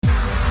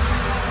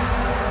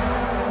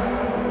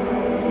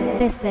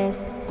This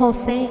is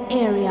Hosein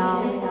area.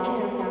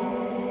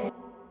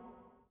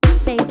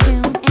 Stay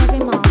tuned every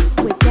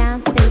month with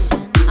Dance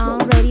Station on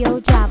Radio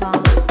Java.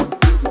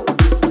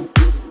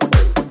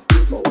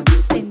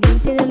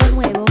 Pendiente de lo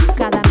nuevo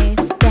cada mes.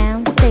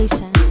 Dance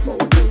Station.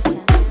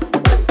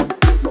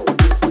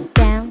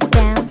 Dance,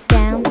 dance,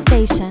 dance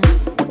station.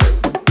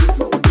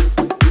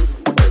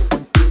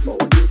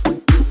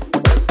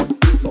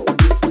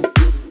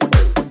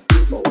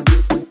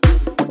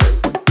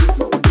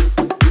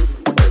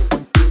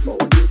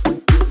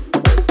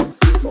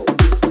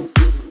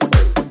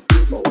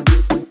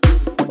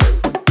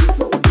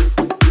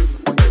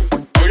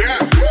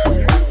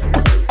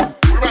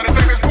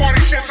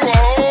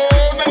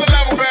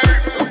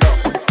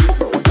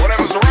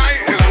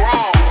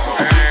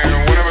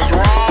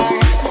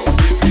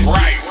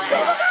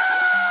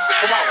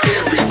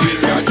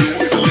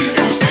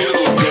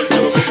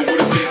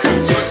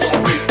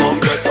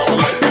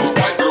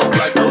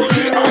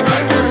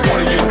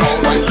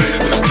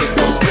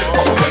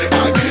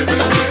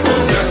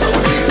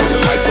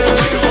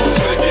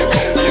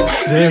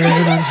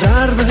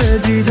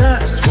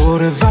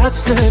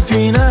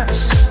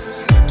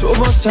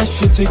 سش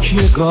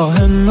تکیه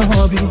گاه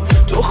نابی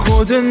تو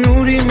خود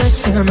نوری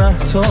مثل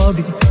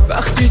مهتابی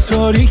وقتی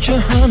تاریک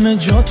همه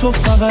جا تو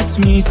فقط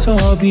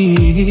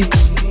میتابی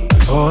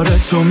آره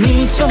تو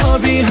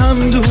میتابی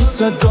هم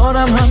دوست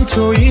دارم هم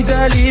توی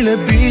دلیل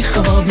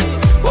بیخوابی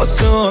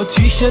واسه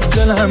آتیش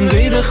دلم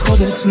غیر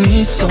خودت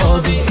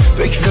نیسابی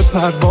فکر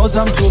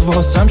پروازم تو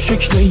واسم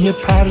شکل یه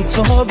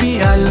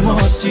پرتابی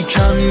الماسی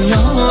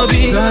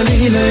کمیابی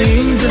دلیل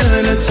این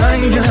دل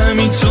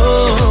تنگمی تو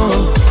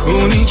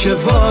اونی که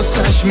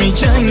واسش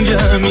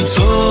میجنگمی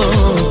تو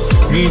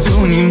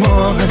میدونی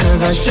ماه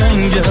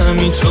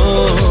قشنگمی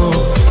تو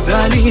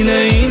دلیل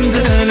این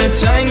دل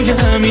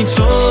تنگمی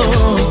تو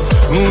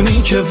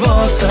اونی که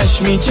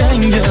واسش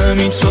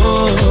میجنگمی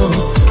تو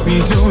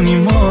میدونی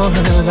ماه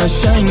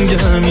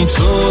قشنگمی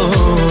تو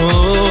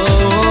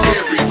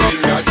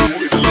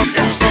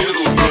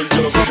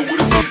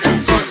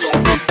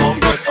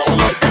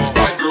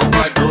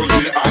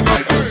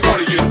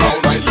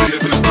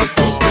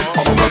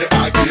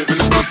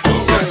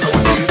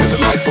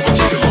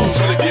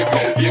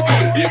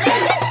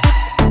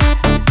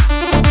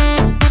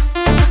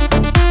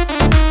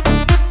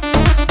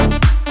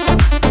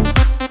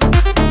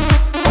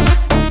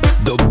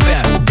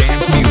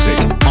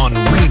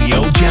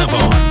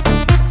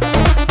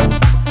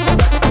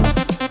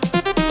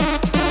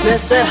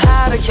مثل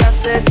هر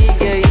کس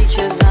دیگه ای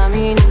که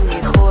زمین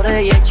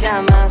میخوره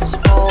یکم از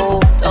پا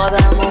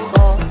افتادم و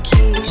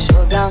خاکی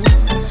شدم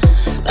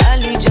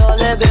ولی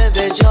جالبه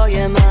به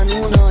جای من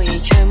اونایی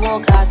که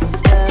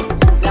مقصر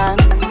بودن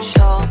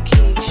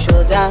شاکی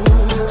شدن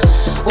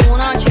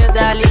اونا که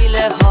دلیل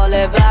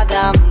حال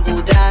بدم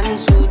بودن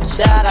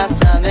زودتر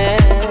از همه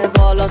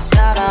بالا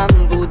سرم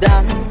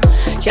بودن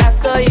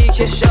کسایی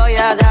که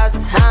شاید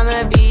از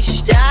همه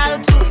بیشتر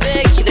تو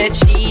فکر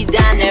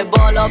چیدن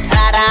بالا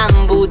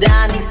پرم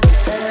بودن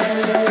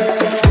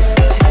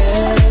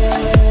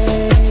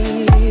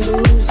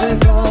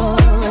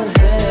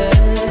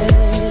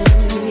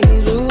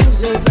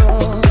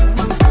روزگار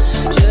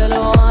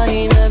جلو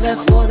آینه به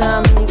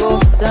خودم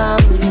گفتم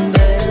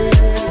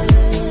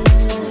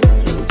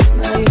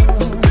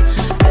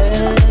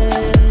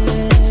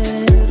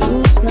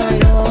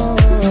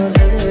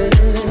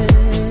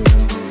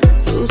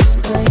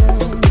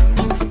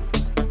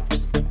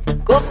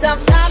گفتم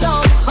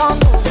سلام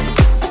خانوم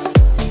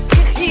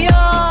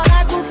بیخیال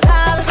نگو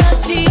فردا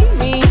چی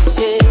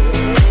میشه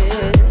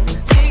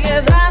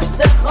دیگه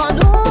بحث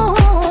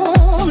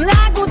خانوم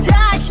نگو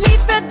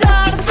تکلیف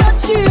دردا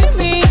چی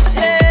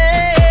میشه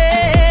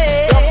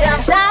گفتم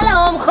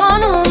سلام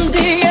خانوم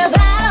دیگه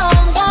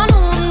برام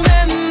قانون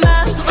به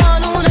من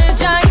قانون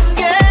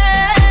جنگه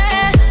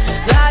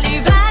ولی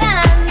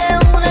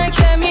برنده اونه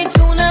که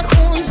میتونه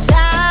خون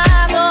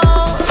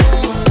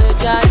سرامون به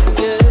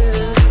جنگه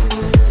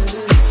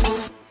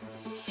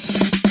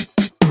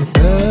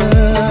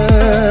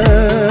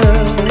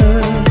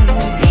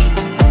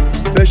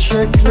به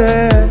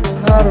شکل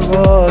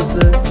پرواز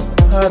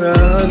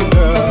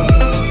پرنده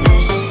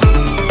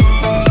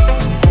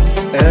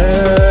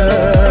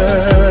عشق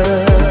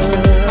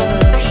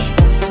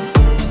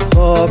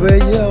خوابه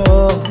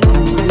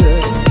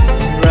آهوی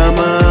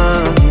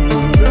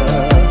رمنده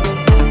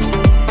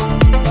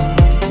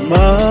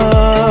من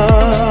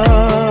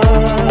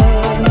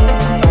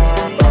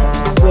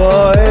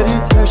ظاهری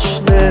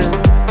تشنه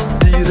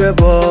زیر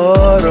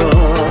باران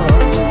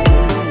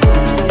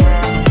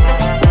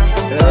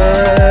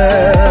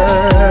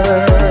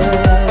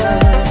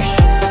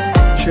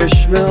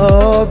چشم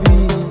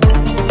آبی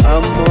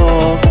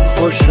اما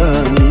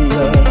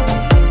خوشنده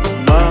است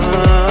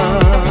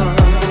من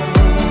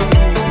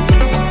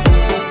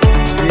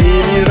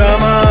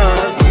میمیرم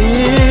از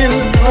این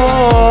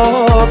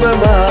آب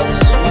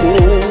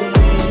مسموم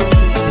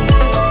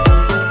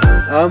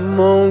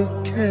اما اون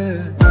که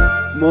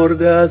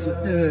مرده از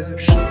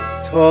عشق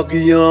تا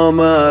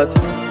قیامت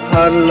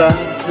هر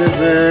لحظه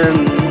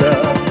زنده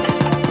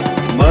است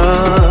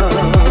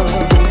من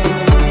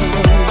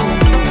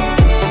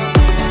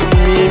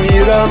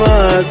میرم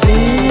از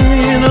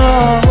این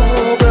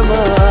آب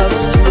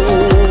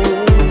مسموم.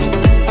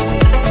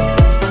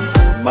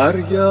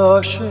 مرگ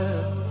عاشق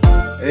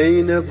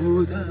عین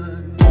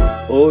بودن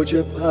اوج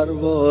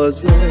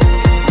پروازه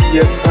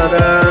یه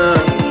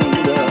پرنده.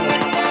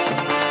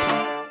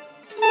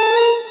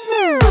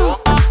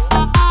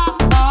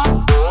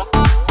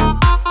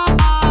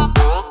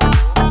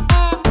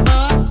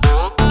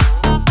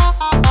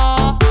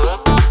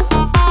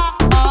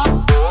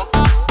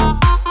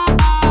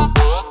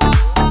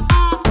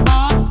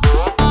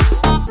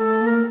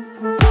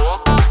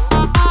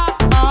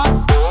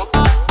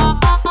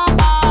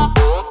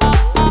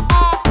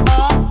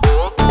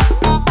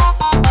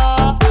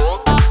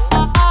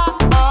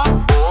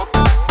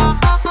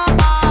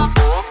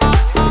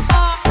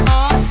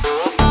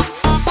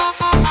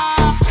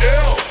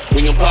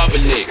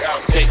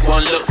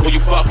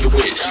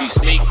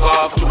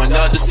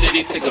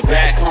 Take her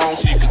back home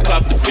so you can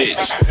cuff the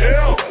bitch.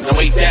 Now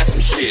ain't that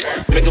some shit?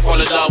 Make her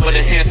fall in love with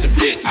a handsome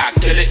dick. I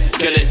kill it,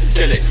 kill it,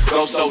 kill it. Go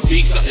so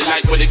deep, something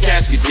like with a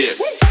casket dip.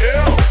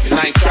 And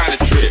I ain't trying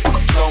to trip.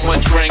 So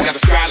much brain, got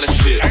a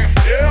scholarship.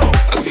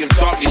 I see him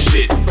talking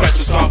shit. Press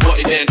the start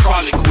button, then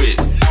call it quit.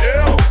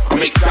 I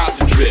make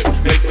salsa drip.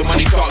 Make the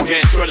money talk,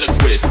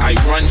 ventriloquist. I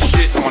run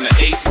shit on the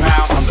 8th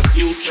mile. I'm the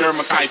future,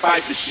 Mackay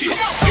Piper shit.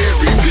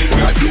 Everything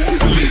I do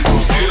is illegal.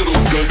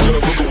 Skittles, gun, gun,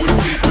 brother with a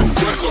see-through.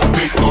 Dress on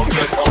big bum,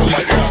 that's all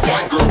I like.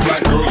 White girl,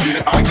 black girl,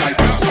 yeah, I like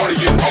that. Party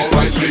it all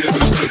right, live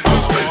in a strip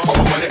club. Spend all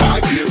the money I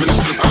give in a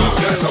strip club.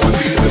 That's how it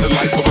is in the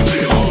life of a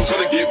jail.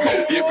 Tryna get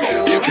more, get more,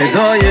 get more.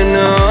 صدای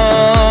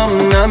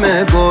نم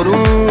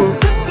بارون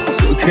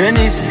تو که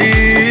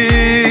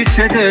نیستی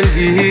چه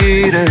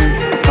دلگیره.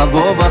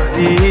 هوا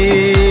وقتی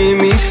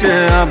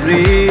میشه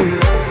ابری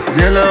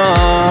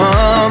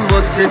دلم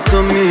واسه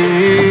تو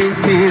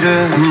میمیره.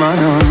 من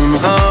اون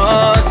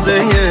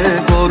قطره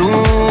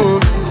بارون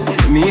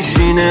که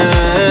میشینه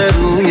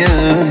روی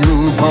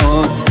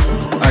موهات.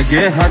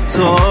 اگه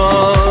حتی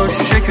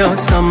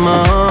شکستم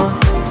من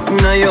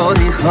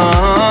نیاری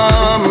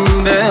خم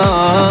به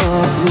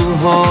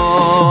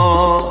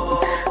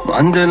ابروهات.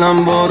 من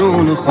دلم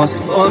بارون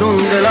خواست، بارون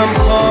دلم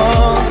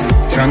خواست.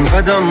 چند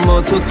قدم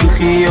با تو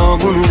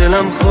خیابون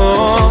دلم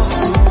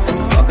خواست.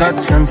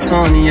 فقط چند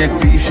ثانیه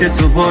پیش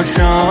تو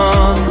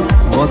باشم،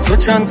 با تو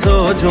چند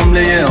تا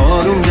جمله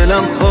آروم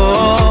دلم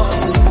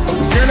خواست.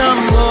 دلم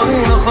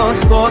بارون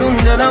خواست، بارون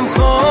دلم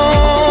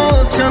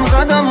خواست. چند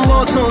قدم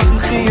با تو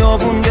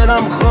خیابون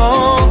دلم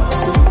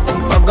خواست.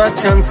 فقط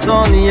چند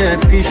ثانیه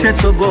پیش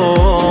تو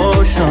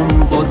باشم،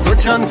 با تو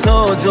چند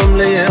تا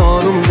جمله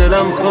آروم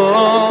دلم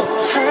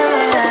خواست.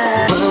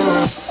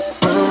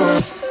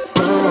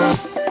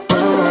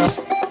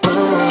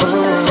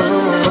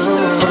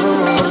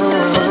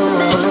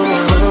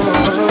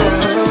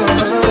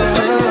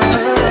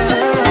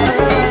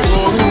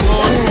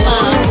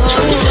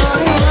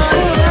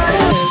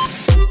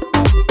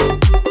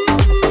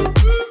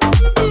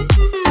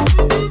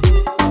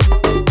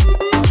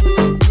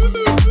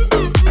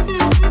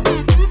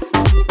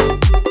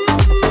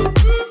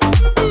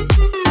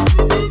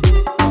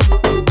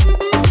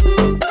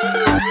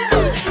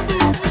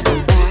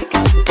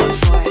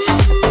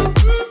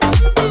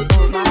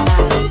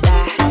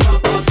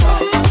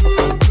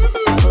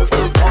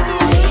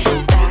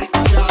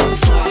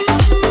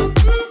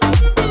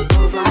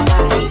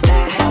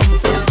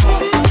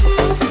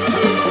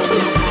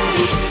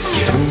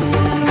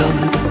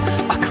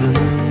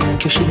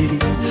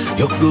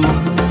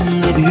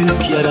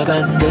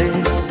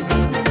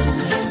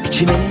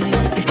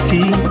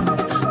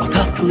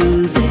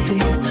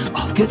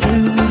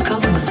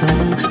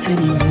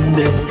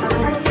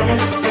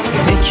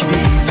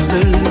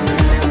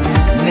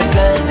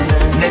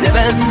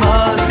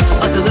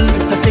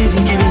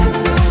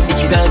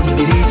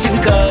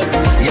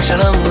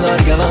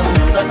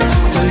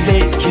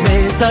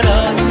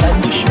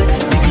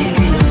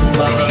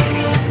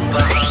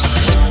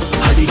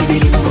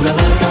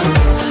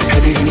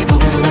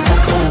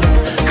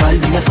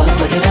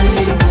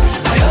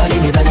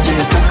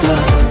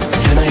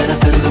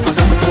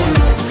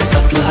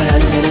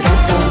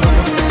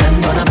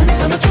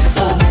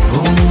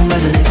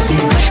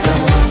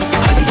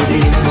 Hadi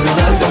gidelim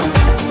buralardan,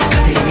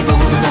 kaderini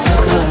bavuluna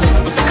sakla.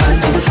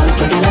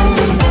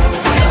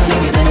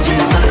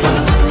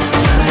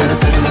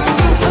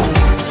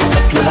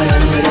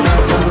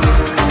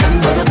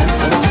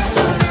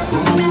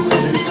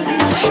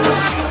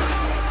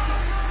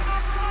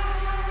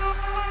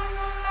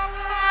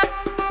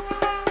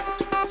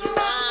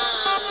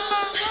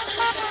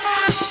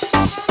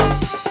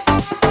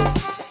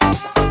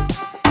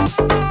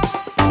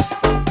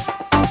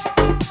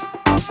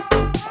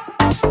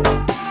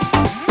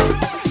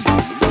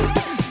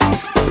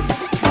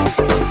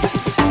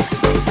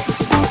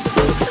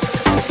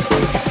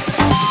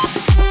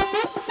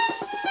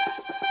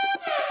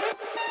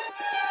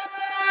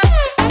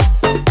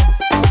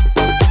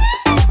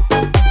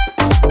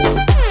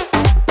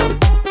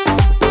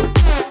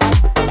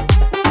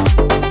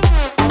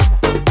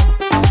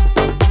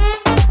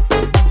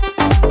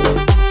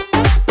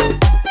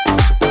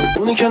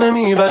 که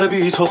نمیبره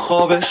بی تو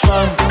خوابش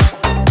من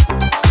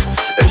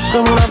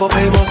عشقمونم با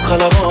پیماز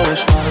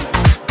خلبانش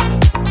من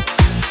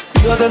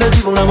بیا دل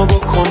دیوونمو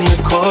بکن یه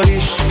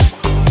کاریش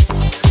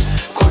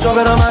کجا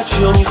برم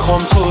هرچی رو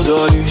میخوام تو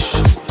داریش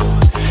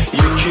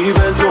یکی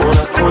به دو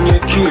نکن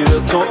یکی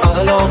به تو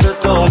علاقه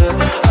داره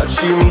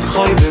هرچی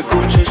میخوای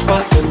بگو چشم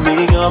بسته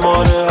میگم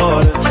آره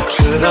آره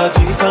چه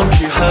ردیفم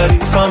کی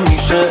حریفم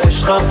میشه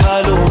عشقم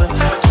پلومه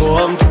تو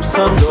هم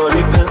دوستم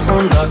داری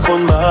پنهون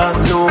نکن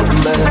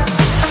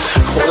معلومه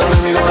خودم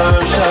نمیدونم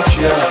امشب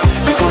چیه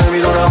بی تو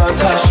نمیدونم من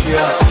تشیه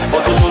با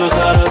تو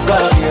جلوتر از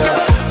بقیه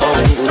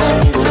آره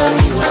میدونم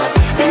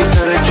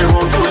میتره که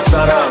من تو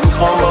سرم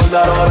میخوام با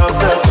درارم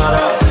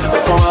بپرم با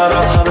تو من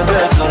از همه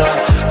بهترم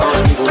آره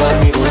میدونم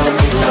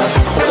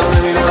خودم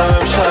نمیدونم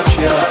امشب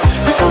چیه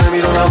بی تو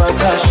نمیدونم من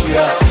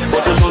تشیه با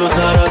تو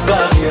جلوتر از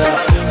بقیه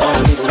آره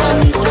میدونم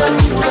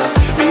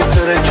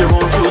میتره که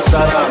من تو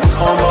سرم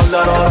میخوام با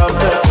درارم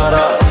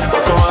بپرم با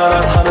تو من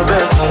از همه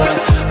بهترم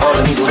آره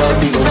میدونم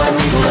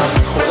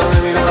خودم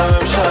نمیدونم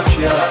امشب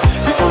چیه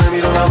بی تو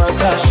نمیدونم من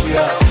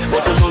تشیه با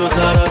تو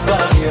جلوتر از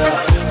بقیه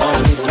آره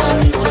میدونم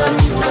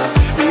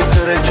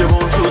میتره که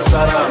من تو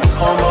سرم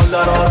میخوام با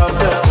درارم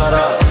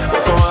بپرم با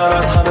تو من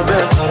از همه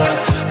بهترم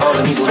آره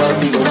میدونم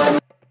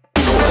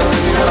خودم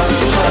نمیدونم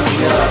امشب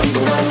چیه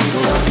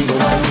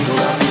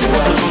با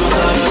تو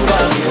جلوتر از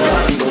بقیه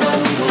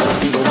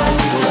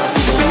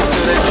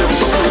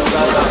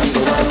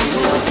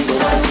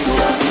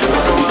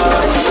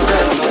میتره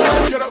که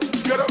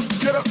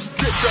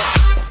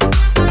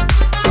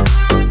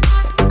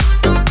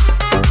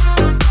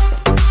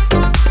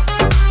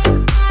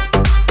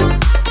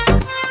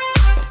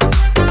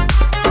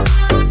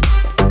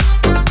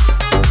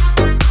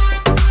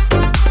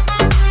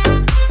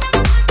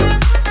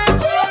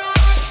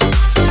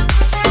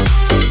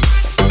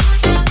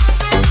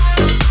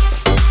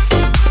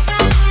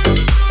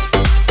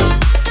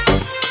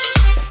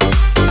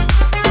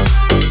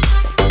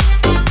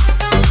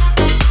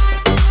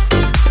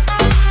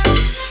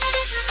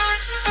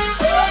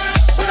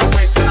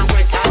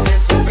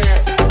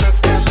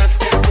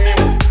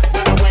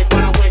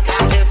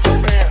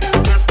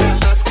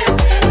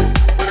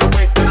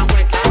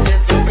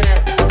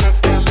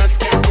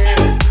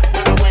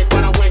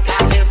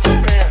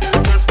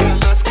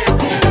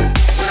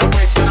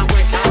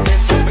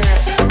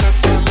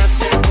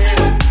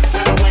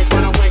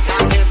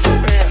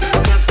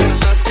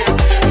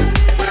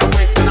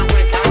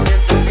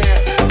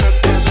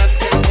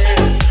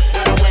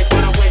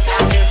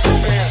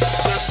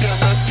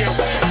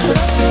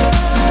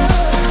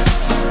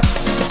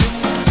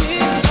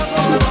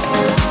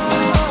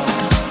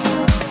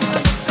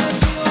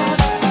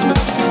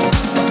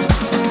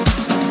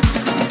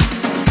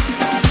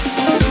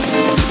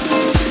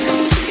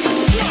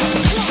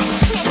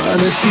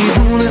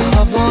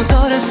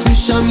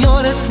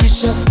تو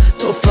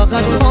سرم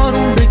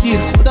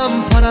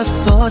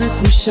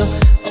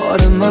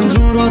آره من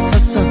رو راست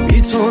هستم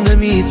بی تو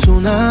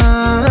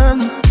نمیتونم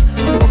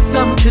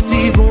گفتم که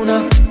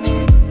دیوونم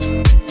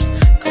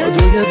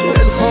کادوی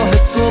دلخواه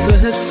تو به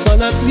حس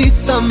بلد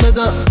نیستم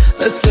بدم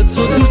مثل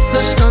تو دوست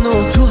داشتن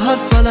و تو هر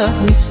فلک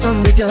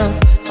نیستم بگم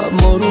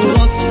اما رو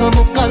راستم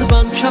و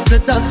قلبم کف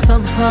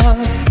دستم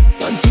هست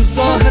من تو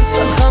ظاهر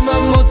تلخم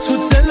اما تو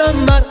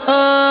دلم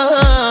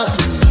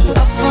برعکس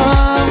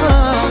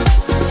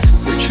نفس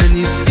تو که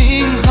نیستی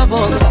این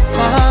هوا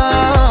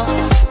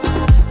نفس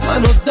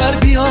منو در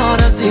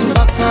بیار از این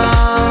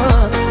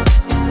قفس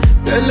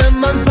دل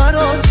من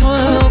برا تو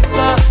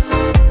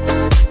بس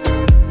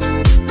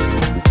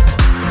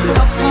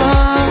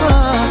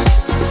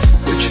نفس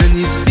تو که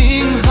نیستی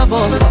این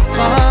هوا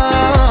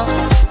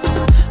نفس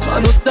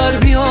منو در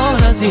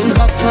بیار از این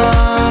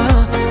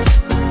قفس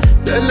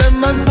دل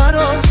من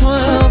برا تو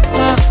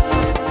بس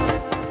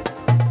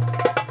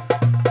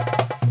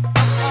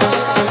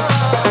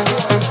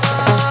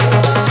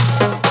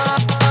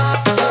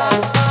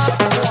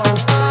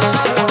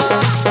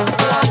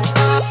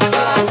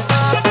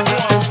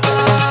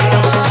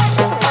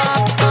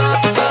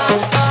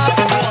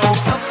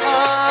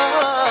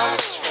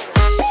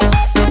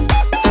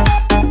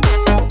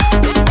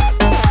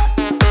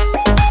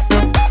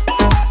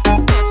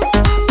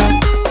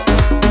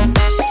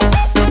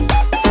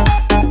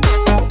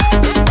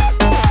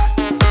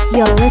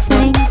You're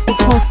listening to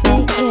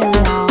Hosein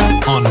area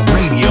on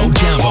Radio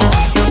Javon.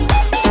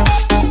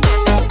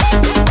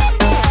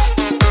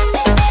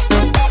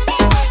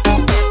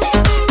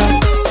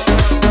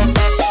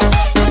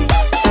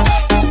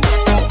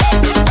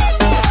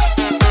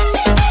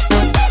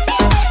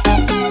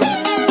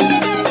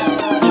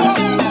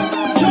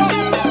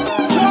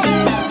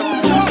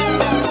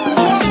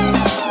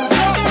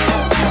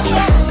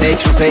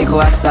 پیک رو پیک بگو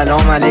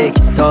السلام علیک.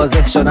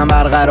 تازه شدم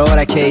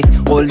برقرار کی،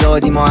 قول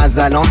دادی ما از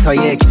الان تا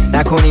یک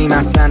نکنیم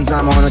اصلا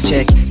زمانو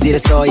چک. زیر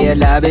سایه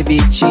لب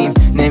بیچیم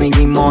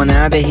نمیگیم ما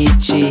نه به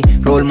هیچی،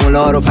 رول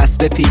مولا رو پس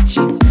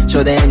بپیچیم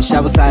شده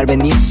امشب و سر به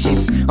نیست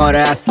شیم. آره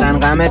اصلا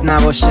غمت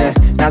نباشه،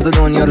 نزا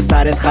دنیا رو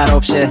سرت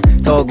خراب شه.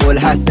 تا گل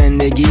هست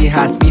زندگی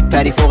هست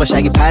میپری فوقش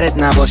اگه پرت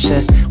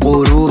نباشه.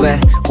 غروبه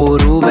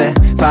غروبه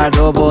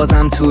فردا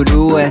بازم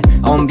طلوعه،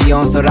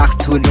 آمبیانس و رقص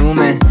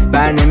طولومه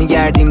بر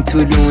نمیگردیم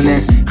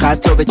طولونه.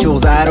 خطا به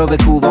چغزر و به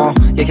کوبا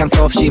یکم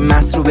صاف شیم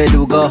مست رو به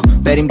لوگا،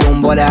 بریم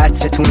دنبال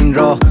عطر تو این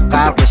راه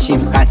غرق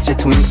بشیم قطره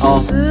تو این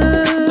آب.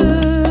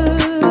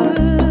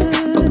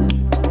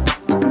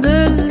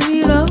 دل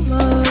میرود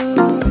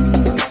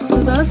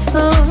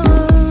دستم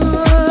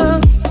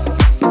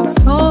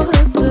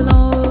صاحب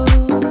دلم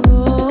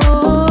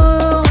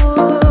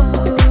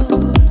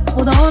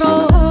خدا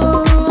را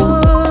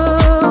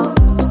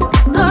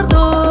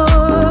دردا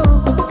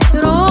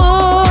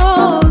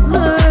راز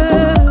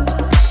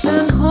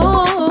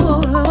انها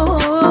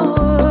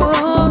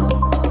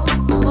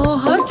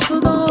خواهد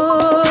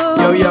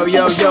شدن. یو یو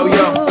یو یو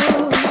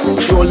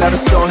یو شعله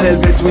ساحل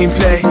بدوین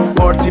پلی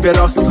پارتی به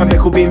راست میخوایم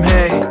بکوبیم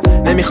هی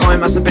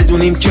نمیخوایم اصلا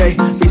بدونیم کی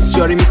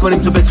بیسیاری میکنیم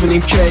تو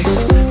بتونیم کی.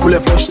 پول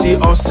پشتی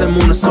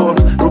آسمون سرخ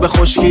رو به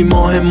خشکی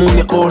ماهمون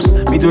یه قرص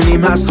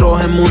میدونیم هست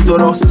راهمون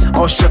درست.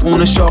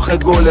 عاشقون شاخ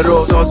گل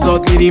روز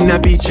آزاد میریم نه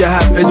بی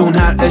جهت بدون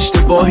هر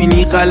اشتباهی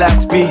نی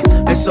غلط بی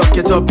حساب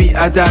کتاب بی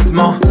عدد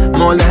ما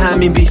مال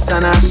همین بی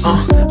سند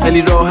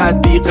خیلی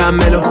راحت بی غم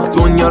ملو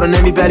دنیا رو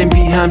نمیبریم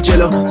بی هم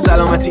جلو.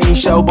 سلامتی این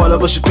شب و بالا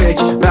باشه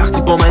پک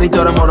وقتی با منی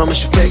دارم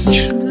آرامش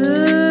فکر.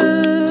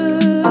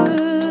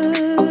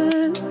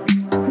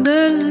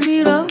 دل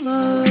میرود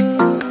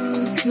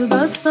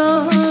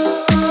دستم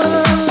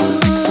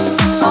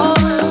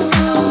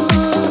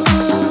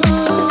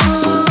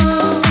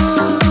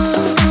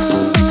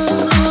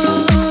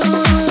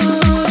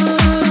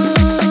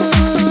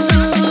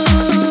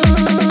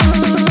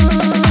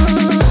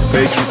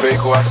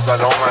بگو السلام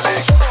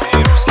علیک.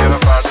 این روز که را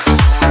فردا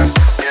دوره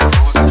یه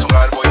روز تو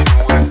قلبای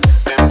نوره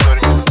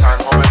نمیذاریم مثل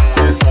تنها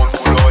بمونه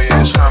ملکولای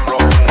عشق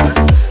همراهمونه.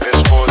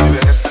 عشق بازی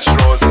به حسش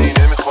راضی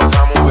نمیخواد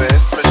همون به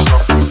اسمش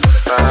ناسی.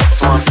 من از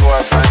تو هم تو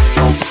از من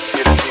اینام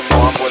گرسیم ما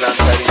هم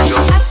بلندتر اینجا.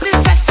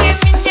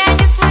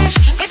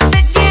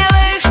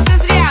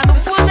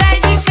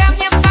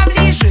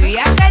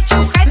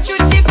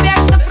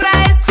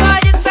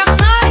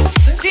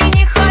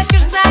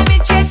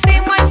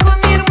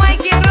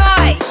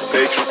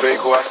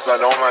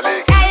 السلام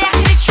علیک.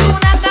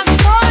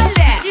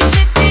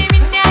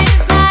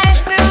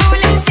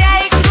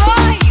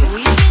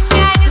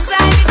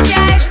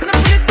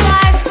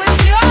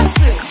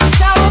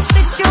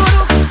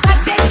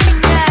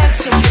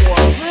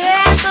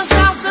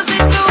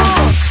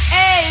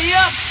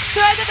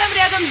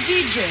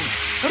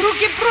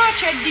 Руки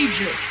прочь от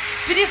диджея!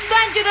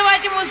 Перестаньте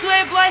давать ему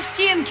свои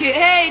пластинки!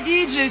 Эй,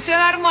 диджей, все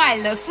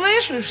нормально,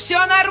 слышишь? Все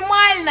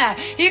нормально!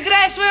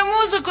 Играй свою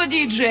музыку,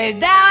 диджей!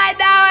 Давай,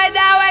 давай,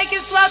 давай,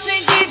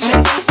 кислотный диджей!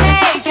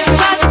 Эй,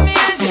 кислотный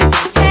мьюзик!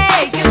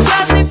 Эй,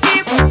 кислотный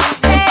пипл!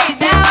 Эй,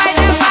 давай,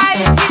 давай,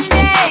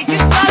 веселей!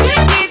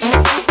 Кислотный диджей!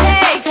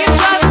 Эй,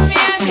 кислотный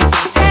мьюзик!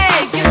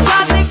 Эй,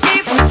 кислотный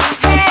пипл!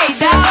 Эй,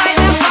 давай,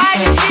 давай,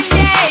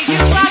 веселей!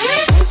 Кислотный...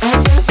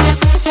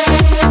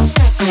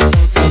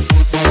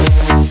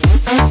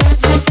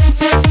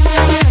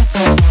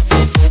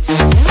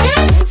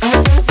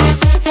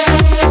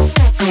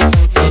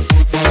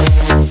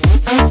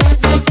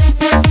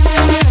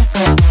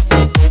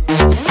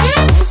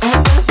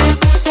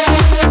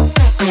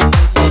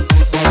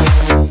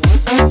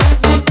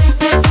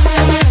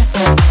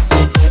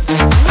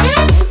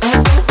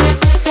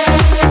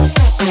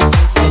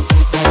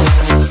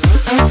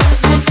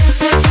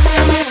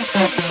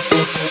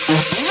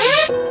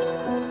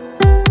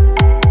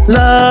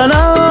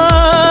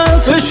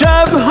 لعنت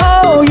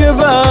شب‌های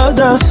بعد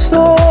است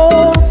و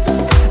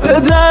به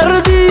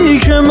دردی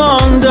که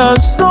مانده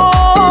است و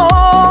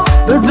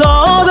به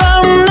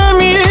دادم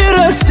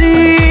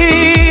نمیرسی.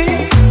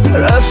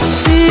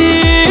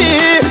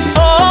 رفتی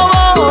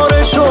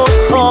آواره شد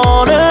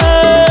خانه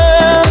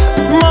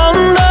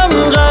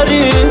ماندم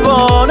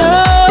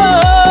غریبانه.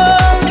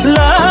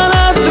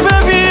 لعنت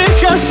به بی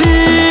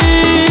کسی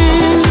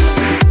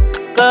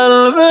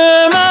قلب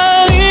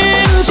من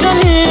این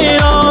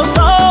چنین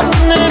آسان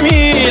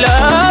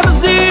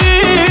نمیلرزی.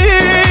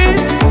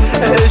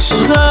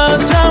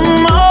 عشقت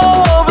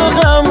اما به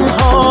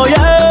غمهای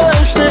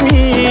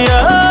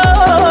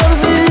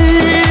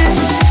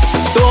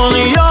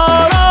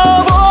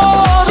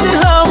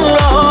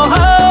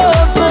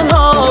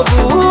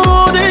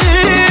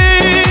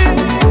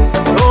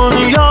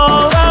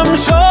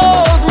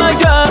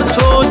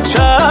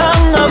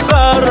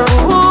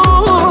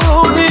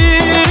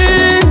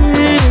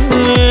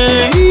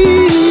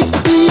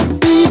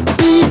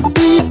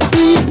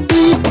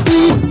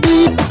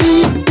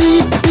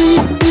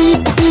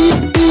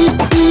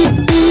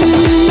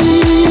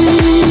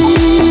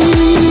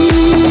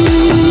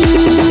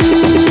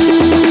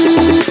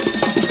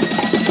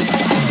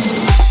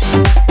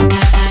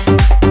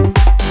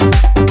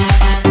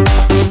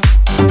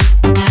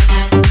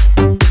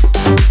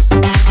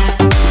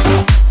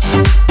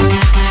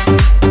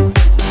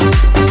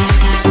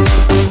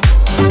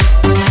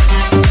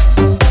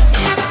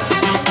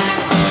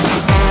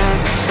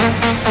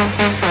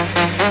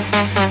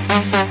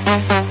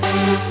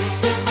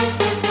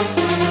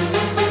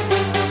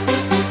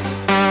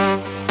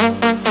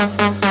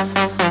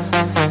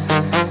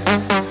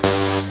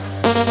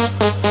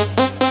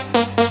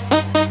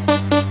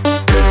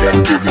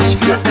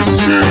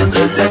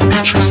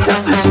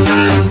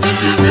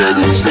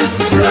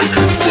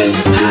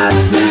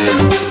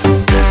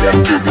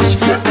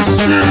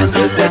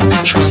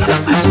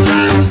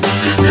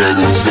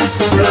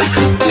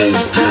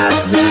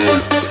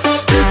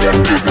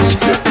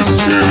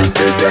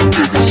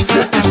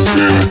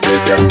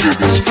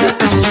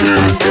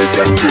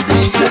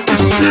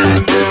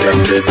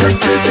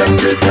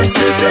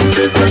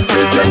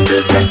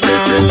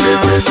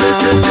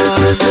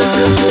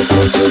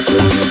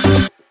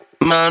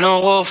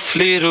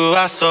قفلی رو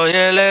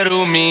وسایل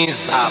رو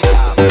میز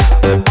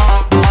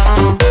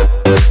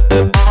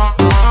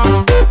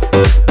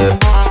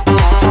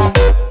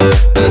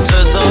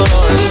انتظار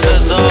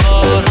انتظار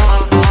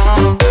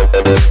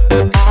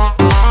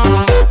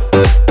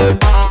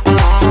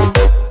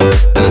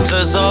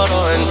انتظار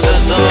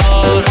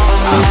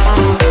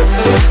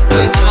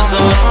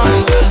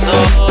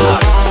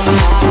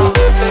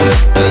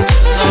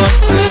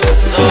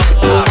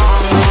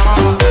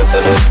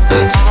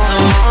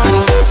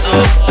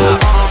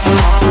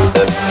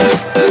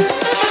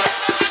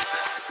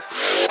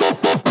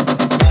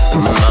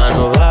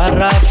منو بر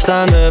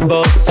رفتن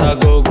با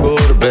سگ و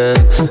گربه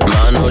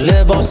منو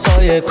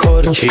لباسای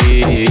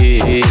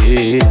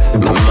کرکی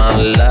من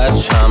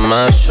لج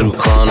همش رو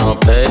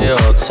کاناپه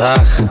یا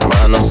تخت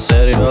منو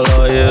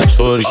سریالای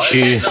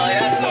ترکی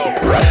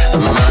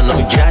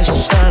منو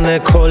گشتن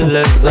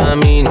کل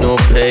زمین و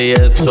پی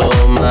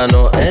تو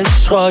منو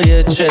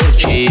عشقای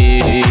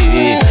چرکی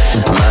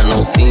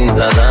منو سین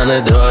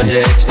زدن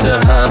دایرکت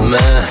همه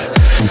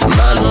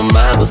منو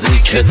مغزی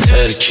که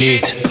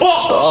ترکید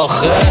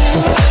آخه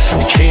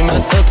کی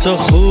مثل تو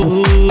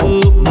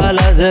خوب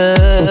بلده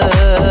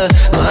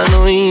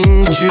منو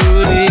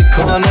اینجوری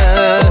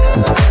کنه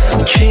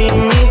کی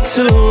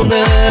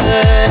میتونه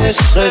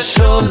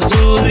عشقشو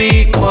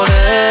زوری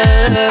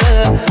کنه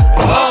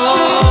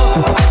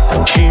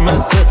کی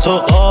مثل تو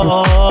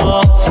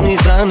آب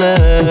میزنه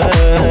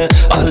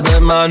قلب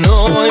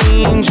منو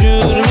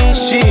اینجور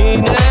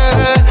میشینه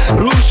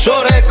رو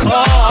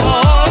شرکاب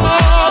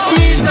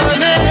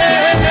میزنه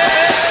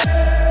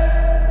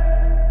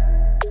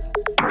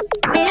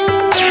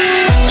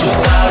تو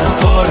سرم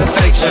پر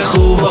فکر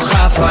خوب و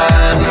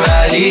خفن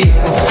ولی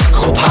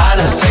خب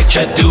هدفه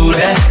که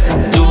دوره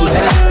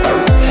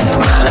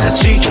من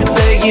هرچی که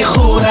بگی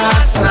خوره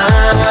اصلا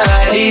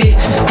ولی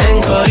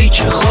انگاری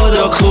که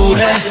خدا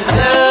کوره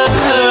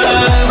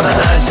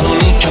من از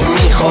اونی که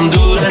میخوام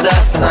دوره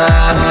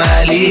دستم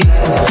ولی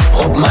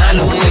خب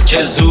معلومه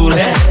که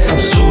زوره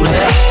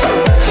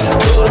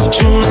تو رو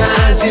جون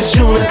عزیز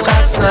جونت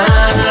قسم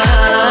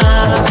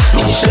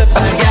میشه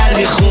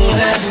برگردی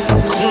خونه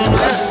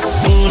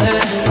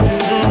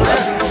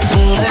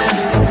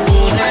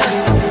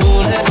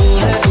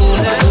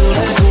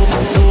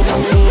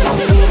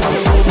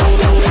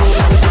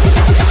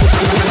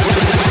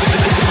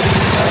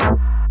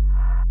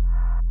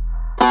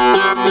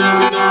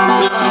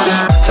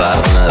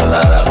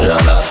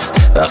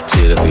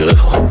وقتی رفیق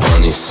خوب با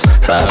نیست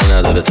فرقی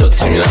نداره تا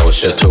تیمی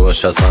نباشه تو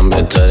باش از هم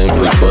بهترین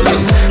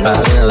فوتبالیست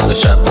فرقی نداره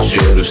شب باشی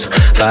یه روز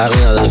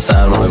فرقی نداره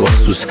سرمایه با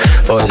سوز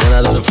فایده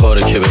نداره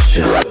پاره که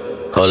بشه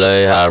حالا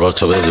هر بار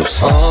تو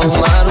بدوس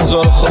من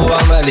روزا رو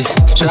خوبم ولی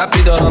شب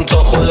بیدارم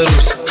تا خود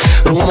روز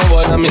رو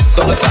موبایلم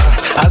میسکال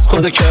فرق از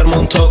کد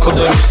کرمان تا کد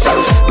روز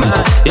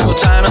من یه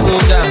تنه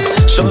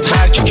موندم شد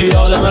هر کی که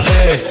یادم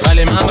غیر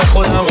ولی من به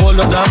خودم قول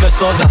دادم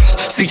بسازم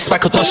سیکس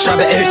پک و تا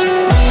شب عید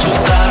تو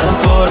سرم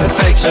پر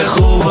فکر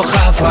خوب و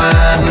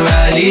خفن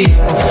ولی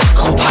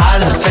خوب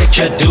هدفه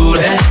که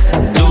دوره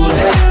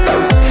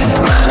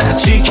من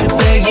هرچی که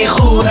بگی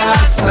خوره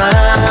اصلا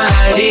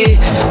ولی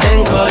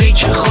انگاری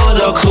که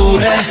خدا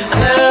کوره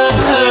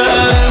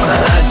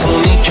من از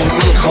اونی که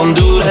میخوام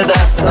دوره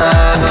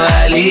دستم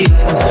ولی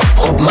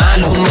خب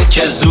معلومه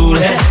که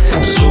زوره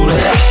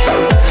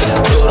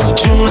تو رو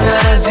جون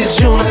عزیز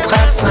جونت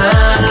قسم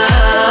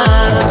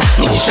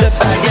میشه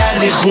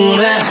برگردی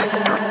خونه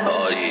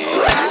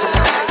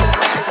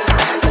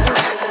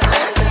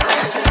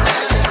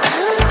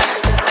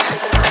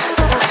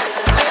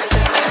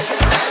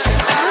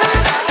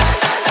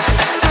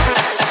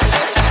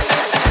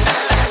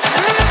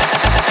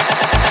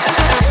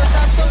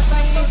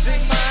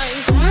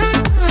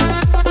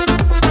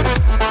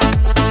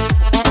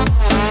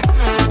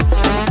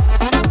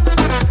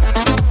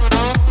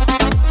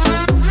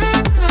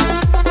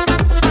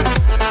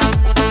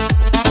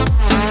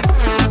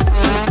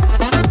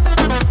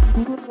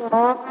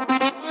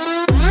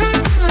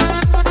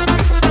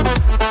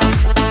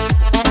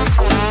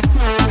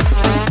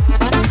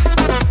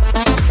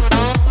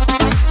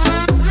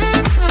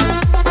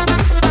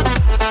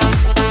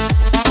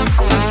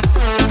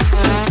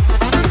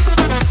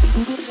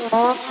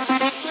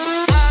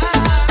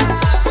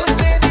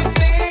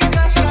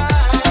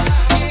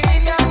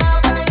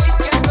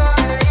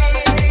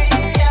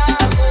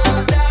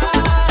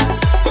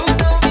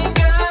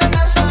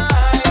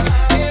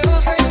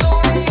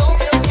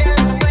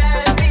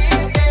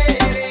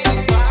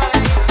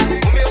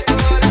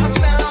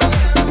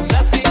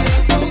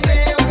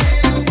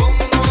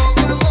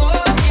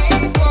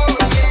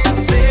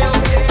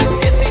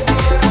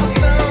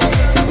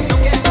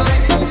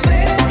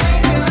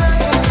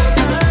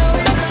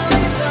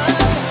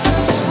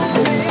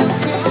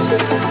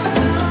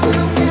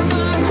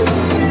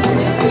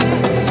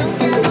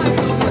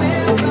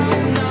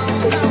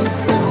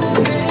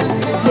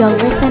You're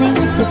listening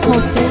to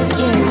Hosein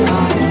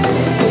Earshot.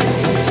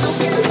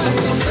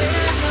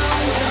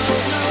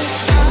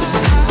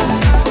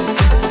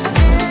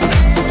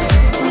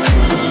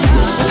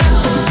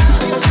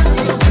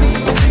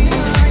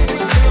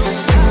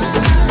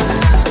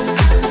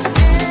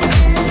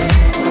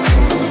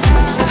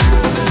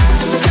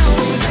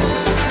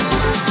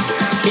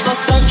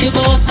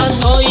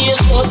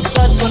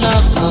 سر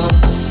کنم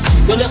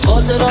گل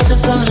خاطرات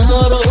صحنه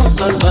ها رو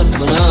برباد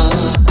کنم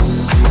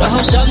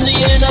رهاشم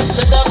دیگه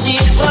دست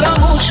تقدیر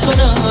فراموش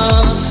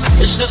کنم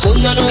عشق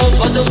خوندن و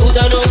با تو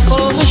بودن و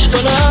خاموش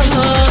کنم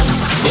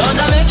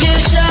یادمه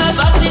که شب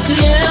وقتی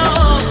توی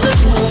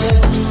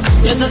آسمون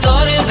یه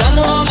ستاره زن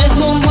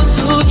مهمون بود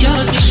تو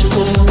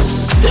گردیشون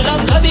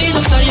دلم قبیل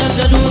و فریاد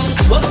زدون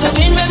باز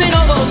ببین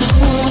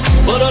آوازتون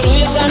برو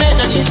روی زنه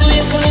نشین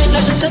توی خونه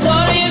نشه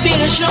ستاره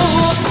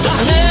بینشون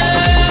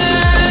زهنه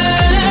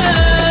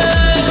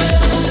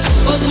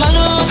باز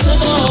منو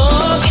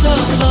صدا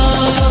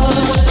کردم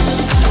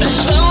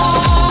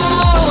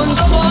عشقمون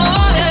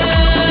دوباره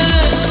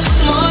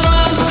ما رو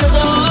هم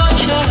صدا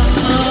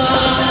کردم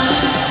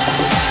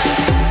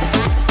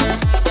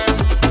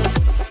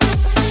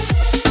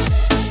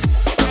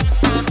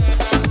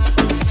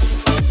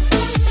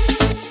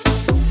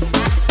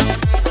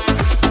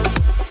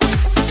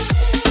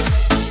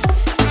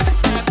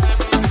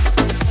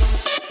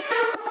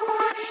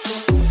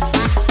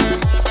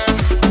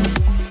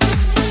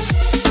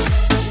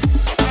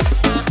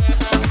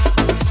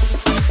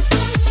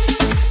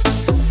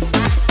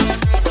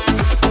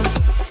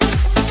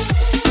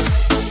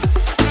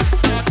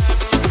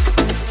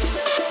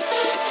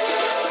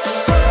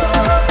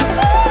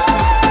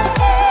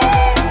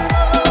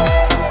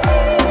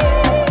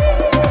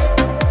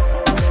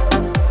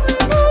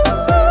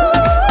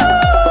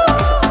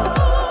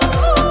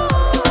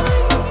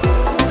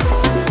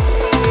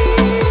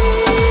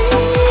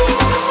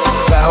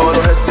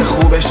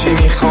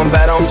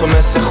برام تو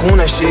مثل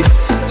خونشی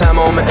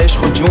تمام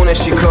عشق و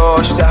جونشی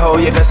کاش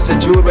تهای قصه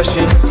جور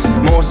بشی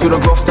موضوع رو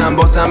گفتم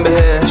بازم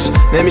بهش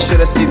نمیشه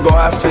رسید با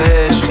حرف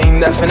عشق این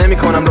دفعه نمی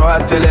کنم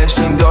راحت دلش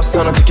این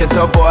داستانو تو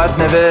کتاب باید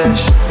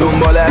نوشت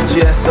دنبال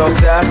هرچی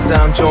احساسی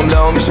هستم جمله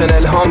ها میشن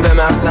الهام به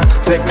مغزم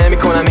فکر نمی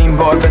کنم این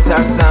بار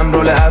بترسم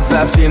رول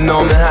اول فیلم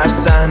نامه هر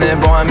صحنه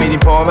با هم میریم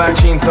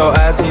پاورچین تا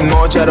از این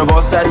ماجرا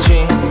واسه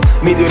چین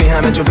میدونی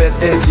همه جا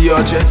بهت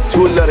احتیاجه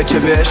طول داره که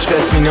به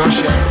عشقت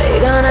میناشه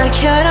پیدا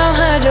نکردم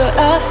هر جا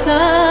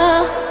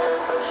رفتم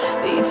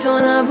بی تو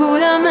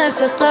نبودم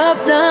مثل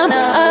قبلم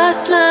نه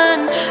اصلا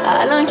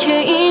الان که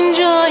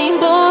اینجا این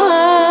با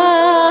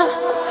هم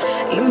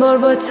این بار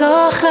با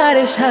تا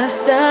آخرش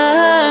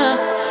هستم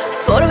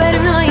بس برو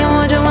بریم نای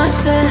موجا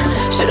مسته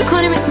شروع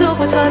کنیم این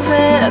صبح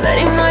تازه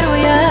بریم ما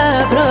روی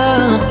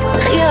ابرا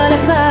خیال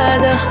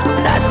فردا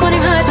رد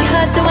کنیم هرچی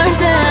حد و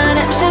مرزه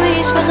نمیشه به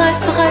هیچ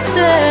فقط تو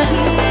خسته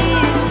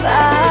هیچ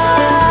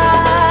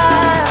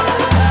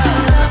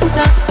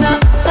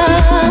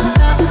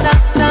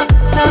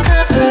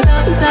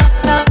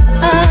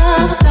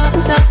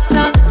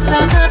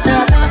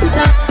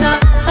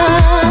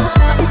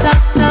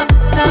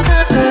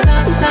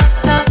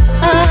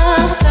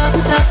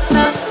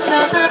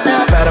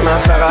برای من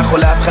فقط خو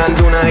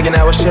لبخندونه اگه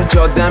نباشه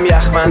جادم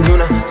یخ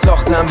بندونه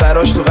ساختم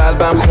براش تو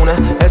قلبم خونه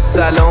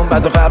سلام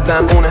بعد و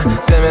قبلم اونه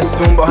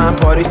زمستون با هم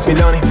پاریس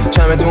میلانیم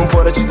چمدون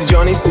پره چیزی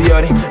جا نیست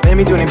بیاریم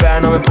نمیدونی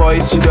برنامه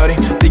پاییز چی داریم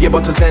دیگه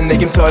با تو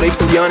زندگیم تاریک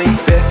سیانی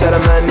بهتر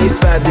من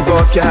نیست بعدی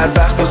باد که هر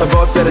وقت بخوای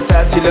باد بره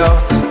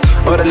تعطیلات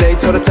آره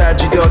لیتو رو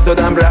ترجیح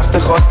دادم رفته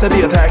خواسته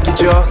بیاد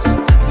هرگیجات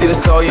زیر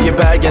سایه یه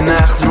برگ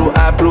نخل رو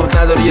ابرود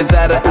نداری یه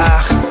ذره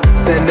اخم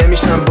زنده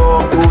میشم با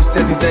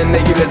بوسه دی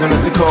زندگی بدون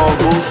تو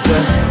کابوسه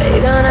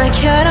پیدا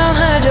نکردم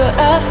هر جا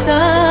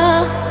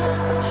رفتم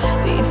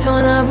بی تو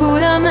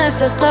نبودم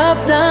مثل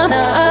قبلم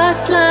نه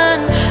اصلا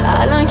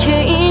الان که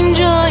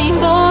اینجا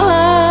این با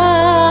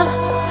هم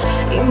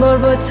این بار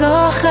با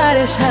تا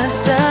آخرش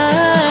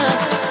هستم